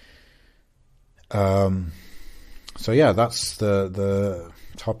yeah, that's the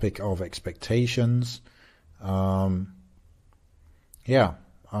topic of expectations. I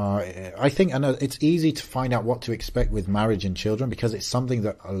think it's easy to find out what to expect with marriage and children, because it's something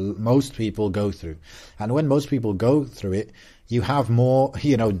that most people go through. And when most people go through it, you have more,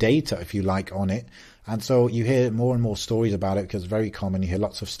 data, if you like, on it. And so you hear more and more stories about it, because it's very common. You hear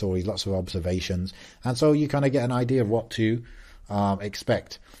lots of stories, lots of observations. And so you kind of get an idea of what to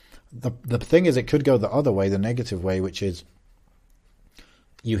expect. The thing is, it could go the other way, the negative way, which is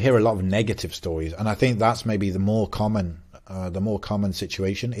you hear a lot of negative stories. And I think that's maybe the more common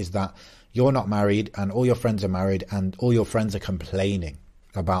situation, is that you're not married and all your friends are married and all your friends are complaining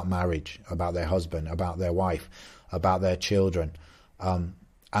about marriage, about their husband, about their wife, about their children.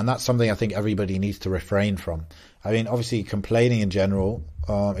 And that's something I think everybody needs to refrain from. I mean, obviously complaining in general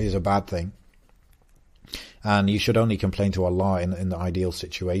is a bad thing. And you should only complain to Allah in the ideal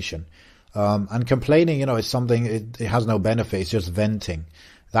situation. And complaining, is something, it has no benefit. It's just venting.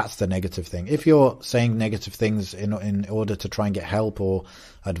 That's the negative thing. If you're saying negative things in order to try and get help or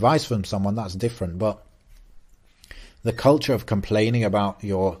advice from someone, that's different. But the culture of complaining about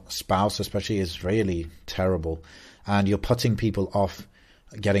your spouse especially is really terrible. And you're putting people off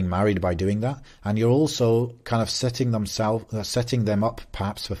getting married by doing that. And you're also kind of setting them up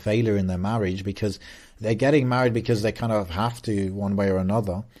perhaps for failure in their marriage, because they're getting married because they kind of have to one way or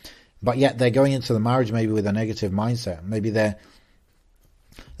another. But yet they're going into the marriage maybe with a negative mindset. Maybe they're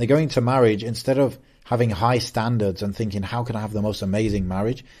going to marriage, instead of having high standards and thinking, how can I have the most amazing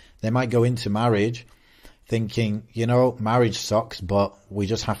marriage? They might go into marriage thinking, marriage sucks, but we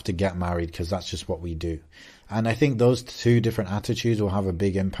just have to get married because that's just what we do. And I think those two different attitudes will have a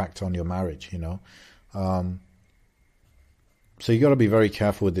big impact on your marriage, So you got to be very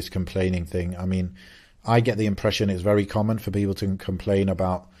careful with this complaining thing. I mean, I get the impression it's very common for people to complain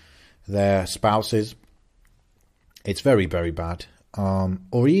about their spouses. It's very, very bad.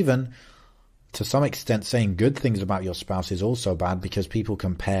 Or even to some extent saying good things about your spouse is also bad, because people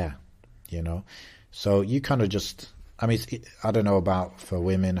compare, So you kind of just, I don't know about for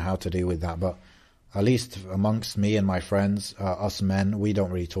women how to deal with that, but at least amongst me and my friends, us men, we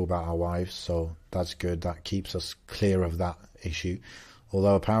don't really talk about our wives. So that's good. That keeps us clear of that issue.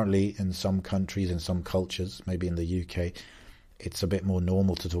 Although apparently in some countries, in some cultures, maybe in the UK, it's a bit more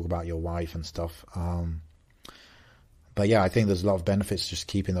normal to talk about your wife and stuff. But yeah, I think there's a lot of benefits just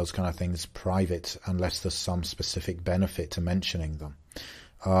keeping those kind of things private, unless there's some specific benefit to mentioning them.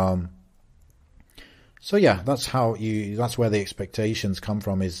 So yeah, that's where the expectations come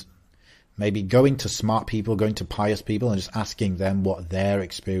from, is maybe going to smart people, going to pious people and just asking them what their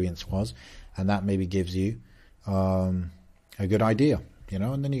experience was. And that maybe gives you a good idea,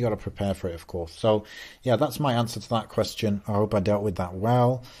 and then you got to prepare for it, of course. So yeah, that's my answer to that question. I hope I dealt with that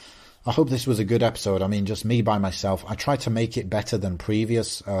well. I hope this was a good episode. I mean, just me by myself. I tried to make it better than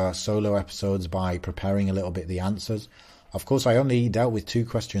previous solo episodes by preparing a little bit the answers. Of course, I only dealt with 2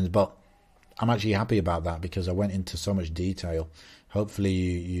 questions, but I'm actually happy about that because I went into so much detail. Hopefully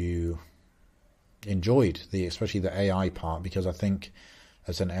you enjoyed especially the AI part, because I think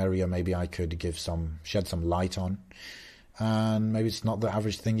as an area maybe I could shed some light on. And maybe it's not the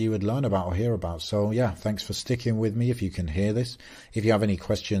average thing you would learn about or hear about. So yeah, thanks for sticking with me. If you can hear this, if you have any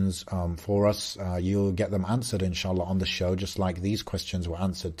questions for us, you'll get them answered inshallah on the show, just like these questions were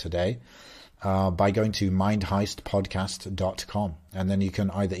answered today, by going to mindheistpodcast.com. And then you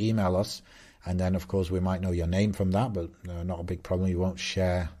can either email us, and then of course we might know your name from that, but not a big problem. You won't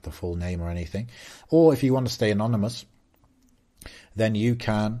share the full name or anything. Or if you want to stay anonymous, then you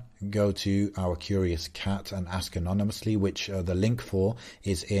can go to our Curious Cat and ask anonymously, which the link for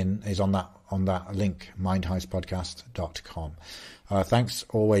is on that link, mindheistpodcast.com. Thanks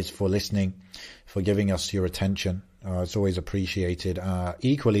always for listening, for giving us your attention. It's always appreciated.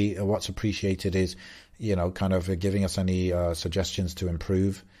 Equally, what's appreciated is, kind of giving us any suggestions to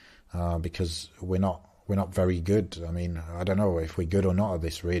improve, because we're not very good. I mean, I don't know if we're good or not at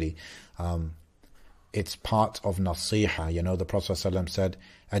this, really. It's part of nasiha. The Prophet ﷺ said,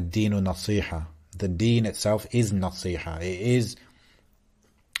 ad-dinu nasiha. The deen itself is nasiha. It is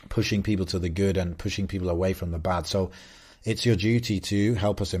pushing people to the good and pushing people away from the bad. So it's your duty to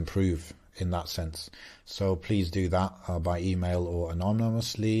help us improve in that sense. So please do that by email or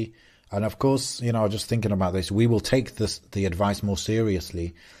anonymously. And of course, you know, just thinking about this, we will take the advice more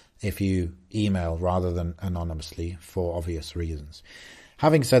seriously if you email rather than anonymously, for obvious reasons.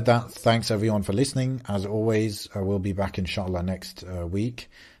 Having said that, thanks everyone for listening. As always, I will be back inshallah next week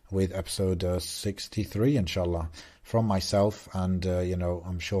with episode 63 inshallah from myself. And you know,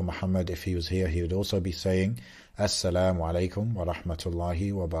 I'm sure Muhammad, if he was here, he would also be saying Assalamu alaikum wa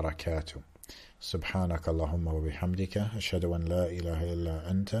rahmatullahi wa barakatuh. Subhanaka Allahumma wa bihamdika ashhadu an la ilaha illa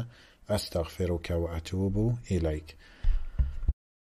anta astaghfiruka wa atubu ilayk.